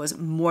itself was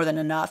more than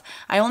enough.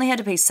 I only had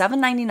to pay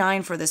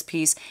 $7.99 for this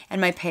piece, and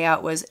my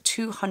payout was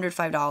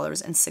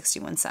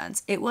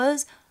 $205.61. It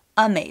was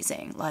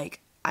amazing.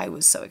 Like, I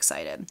was so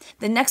excited.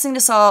 The next thing to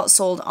sell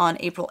sold on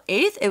April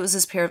 8th. It was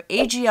this pair of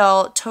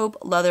AGL taupe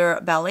leather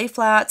ballet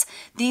flats.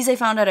 These I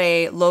found at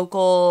a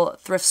local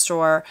thrift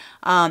store,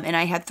 and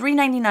I had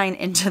 $3.99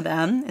 into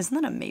them. Isn't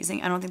that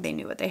amazing? I don't think they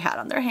knew what they had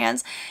on their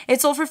hands.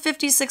 It sold for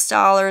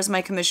 $56.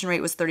 My commission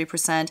rate was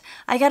 30%.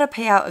 I got a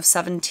payout of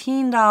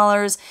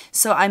 $17,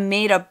 so I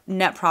made a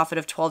net profit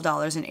of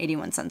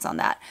 $12.81 on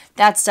that.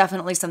 That's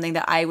definitely something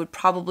that I would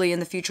probably in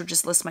the future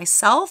just list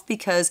myself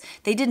because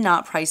they did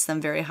not price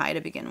them very high to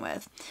begin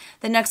with.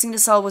 The next thing to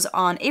sell was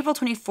on April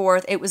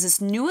 24th. It was this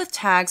new with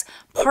tags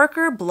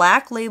Parker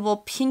black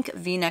label pink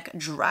v-neck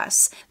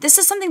dress. This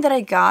is something that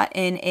I got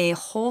in a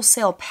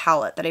wholesale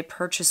pallet that I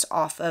purchased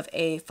off of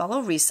a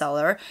fellow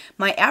reseller.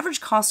 My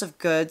average cost of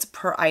goods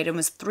per item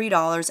was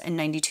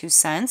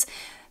 $3.92.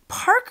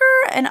 Parker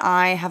and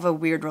I have a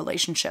weird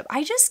relationship.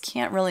 I just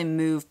can't really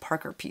move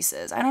Parker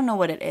pieces. I don't know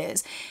what it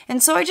is.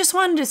 And so I just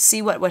wanted to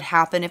see what would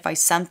happen if I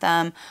sent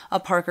them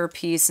a Parker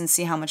piece and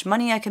see how much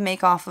money I could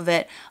make off of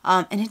it.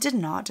 And it did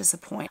not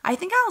disappoint. I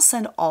think I'll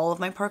send all of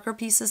my Parker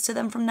pieces to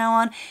them from now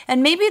on.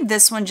 And maybe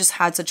this one just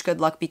had such good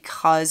luck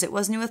because it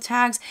was new with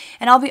tags.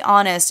 And I'll be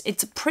honest,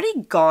 it's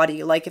pretty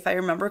gaudy. Like if I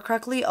remember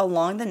correctly,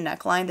 along the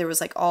neckline, there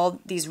was like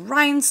all these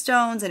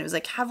rhinestones and it was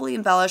like heavily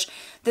embellished.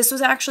 This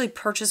was actually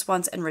purchased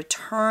once and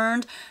returned.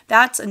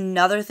 That's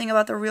another thing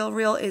about the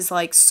Real is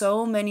like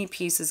so many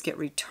pieces get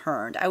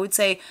returned. I would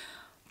say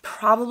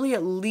probably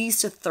at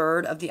least a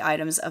third of the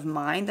items of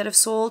mine that have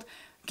sold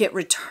get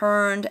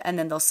returned and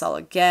then they'll sell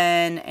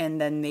again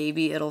and then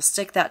maybe it'll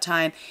stick that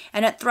time.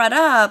 And at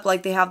ThredUp,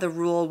 like they have the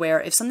rule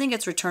where if something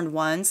gets returned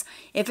once,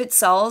 if it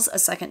sells a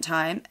second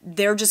time,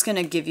 they're just going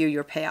to give you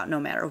your payout no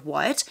matter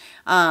what,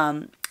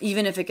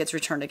 even if it gets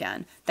returned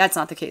again. That's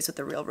not the case with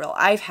the Real.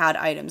 I've had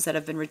items that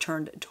have been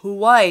returned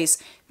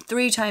twice,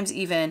 3 times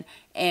even,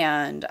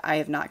 and I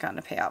have not gotten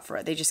a payout for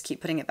it. They just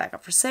keep putting it back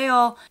up for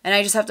sale, and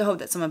I just have to hope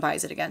that someone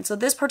buys it again. So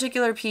this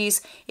particular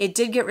piece, it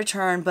did get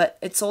returned, but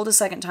it sold a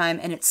second time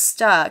and it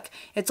stuck.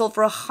 It sold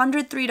for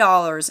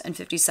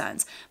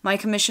 $103.50. My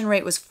commission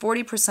rate was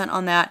 40%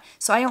 on that,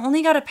 so I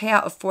only got a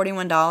payout of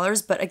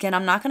 $41, but again,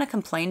 I'm not going to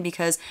complain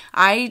because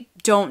I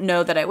don't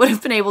know that I would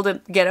have been able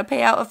to get a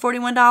payout of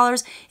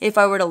 $41 if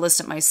I were to list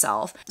it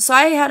myself. So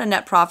I had a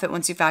net profit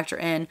once you factor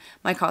in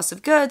my cost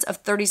of goods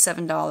of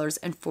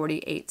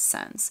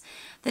 $37.48.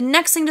 The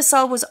next thing to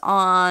sell was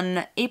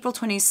on April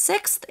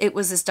 26th. It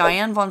was this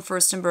Diane von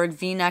Furstenberg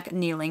V-neck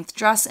knee-length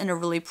dress in a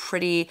really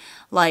pretty,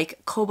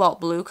 like,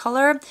 cobalt blue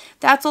color.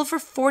 That sold for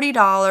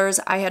 $40.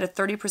 I had a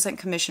 30%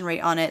 commission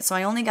rate on it, so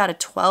I only got a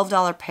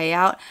 $12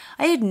 payout.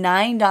 I had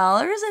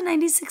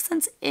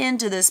 $9.96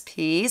 into this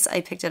piece.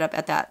 I picked it up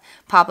at that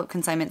pop-up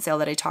consignment sale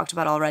that I talked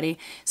about already,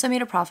 so I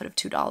made a profit of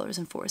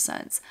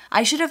 $2.04.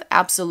 I should have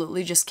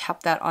absolutely just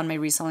kept that on my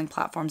reselling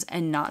platforms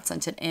and not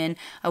sent it in.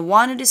 I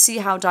wanted to see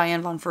how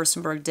Diane von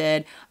Furstenberg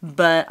did,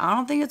 but I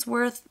don't think it's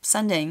worth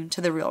sending to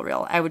The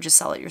RealReal. I would just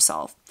sell it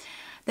yourself.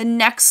 The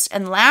next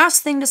and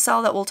last thing to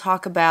sell that we'll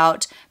talk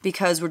about,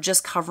 because we're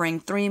just covering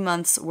 3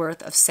 months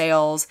worth of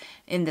sales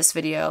in this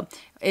video,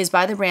 is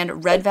by the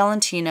brand Red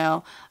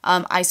Valentino.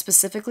 I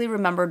specifically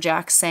remember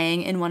Jack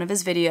saying in one of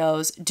his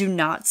videos, do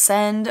not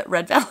send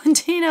Red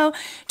Valentino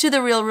to The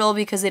RealReal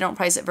because they don't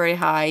price it very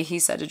high. He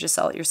said to just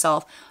sell it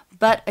yourself.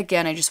 But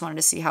again, I just wanted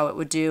to see how it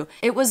would do.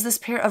 It was this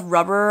pair of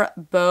rubber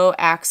bow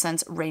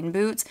accents rain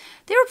boots.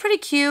 They were pretty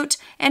cute.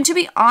 And to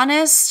be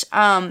honest,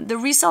 the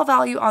resale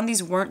value on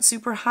these weren't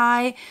super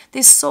high.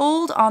 They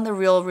sold on The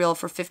RealReal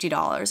for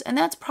 $50. And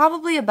that's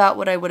probably about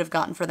what I would have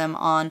gotten for them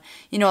on,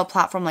 you know, a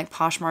platform like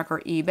Poshmark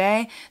or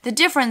eBay. The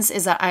difference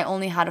is that I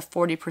only had a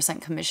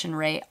 40% commission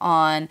rate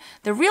on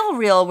The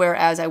RealReal,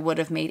 whereas I would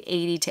have made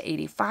 80 to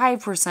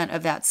 85%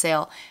 of that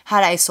sale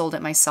had I sold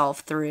it myself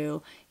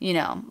through, you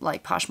know,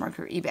 like Poshmark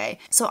or eBay.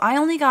 So I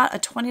only got a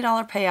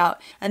 $20 payout,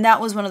 and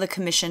that was one of the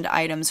commissioned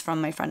items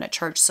from my friend at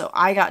church. So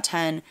I got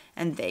 10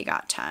 and they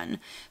got 10.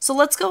 So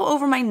let's go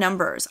over my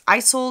numbers. I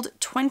sold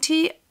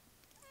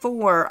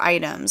 24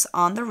 items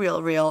on The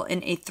RealReal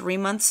in a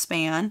 3-month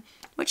span,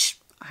 which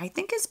I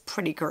think is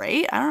pretty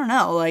great. I don't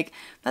know, like,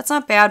 that's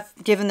not bad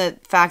given the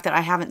fact that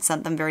I haven't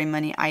sent them very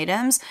many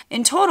items.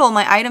 In total,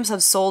 my items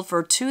have sold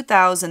for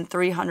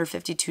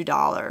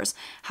 $2,352.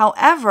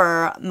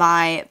 However,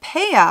 my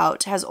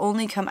payout has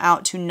only come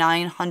out to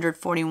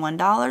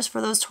 $941 for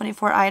those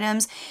 24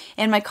 items,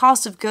 and my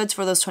cost of goods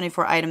for those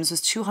 24 items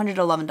was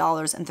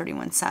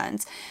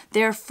 $211.31.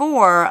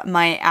 Therefore,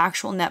 my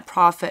actual net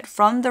profit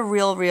from The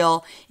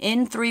RealReal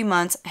in 3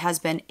 months has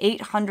been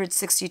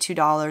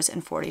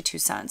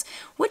 $862.42,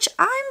 which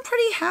I'm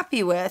pretty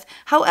happy with.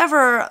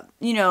 However,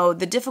 you know,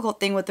 the difficult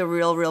thing with The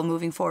RealReal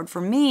moving forward for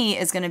me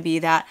is going to be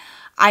that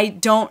I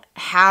don't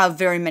have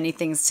very many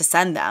things to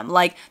send them.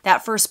 Like,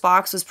 that first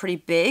box was pretty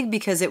big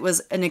because it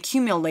was an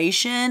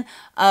accumulation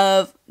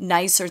of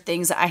nicer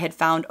things that I had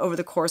found over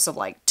the course of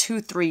like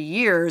 2-3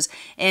 years,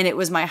 and it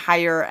was my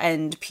higher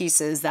end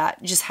pieces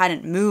that just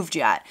hadn't moved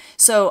yet.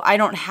 So I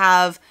don't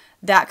have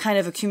that kind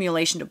of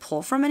accumulation to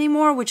pull from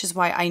anymore, which is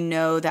why I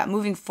know that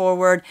moving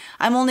forward,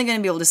 I'm only going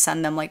to be able to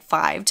send them like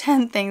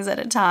 5-10 things at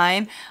a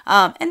time.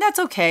 And that's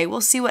okay.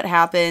 We'll see what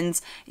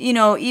happens. You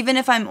know, even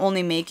if I'm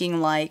only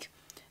making like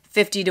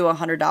 $50 to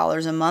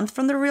 $100 a month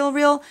from The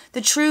RealReal,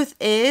 the truth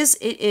is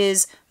it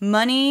is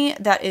money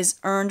that is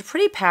earned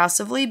pretty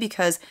passively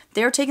because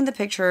they're taking the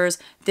pictures,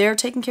 they're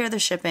taking care of the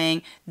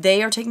shipping,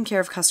 they are taking care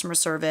of customer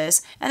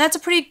service, and that's a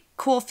pretty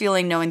cool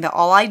feeling knowing that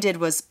all I did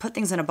was put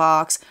things in a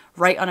box,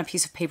 write on a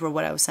piece of paper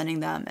what I was sending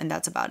them, and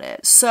that's about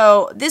it.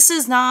 So this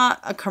is not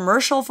a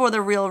commercial for The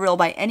RealReal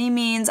by any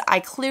means.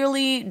 I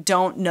clearly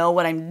don't know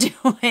what I'm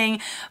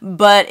doing,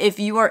 but if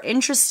you are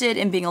interested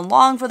in being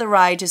along for the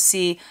ride to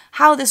see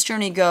how this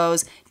journey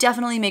goes,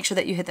 definitely make sure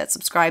that you hit that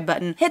subscribe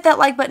button, hit that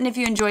like button if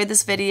you enjoyed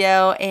this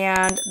video,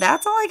 and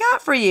that's all I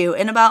got for you.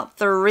 In about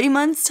 3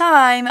 months'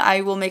 time,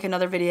 I will make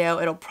another video.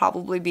 It'll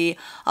probably be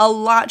a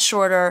lot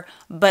shorter,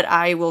 but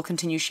I will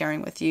continue sharing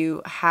with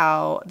you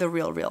how The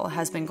RealReal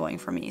has been going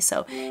for me.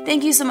 So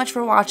thank you so much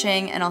for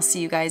watching, and I'll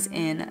see you guys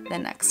in the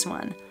next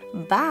one.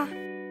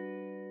 Bye!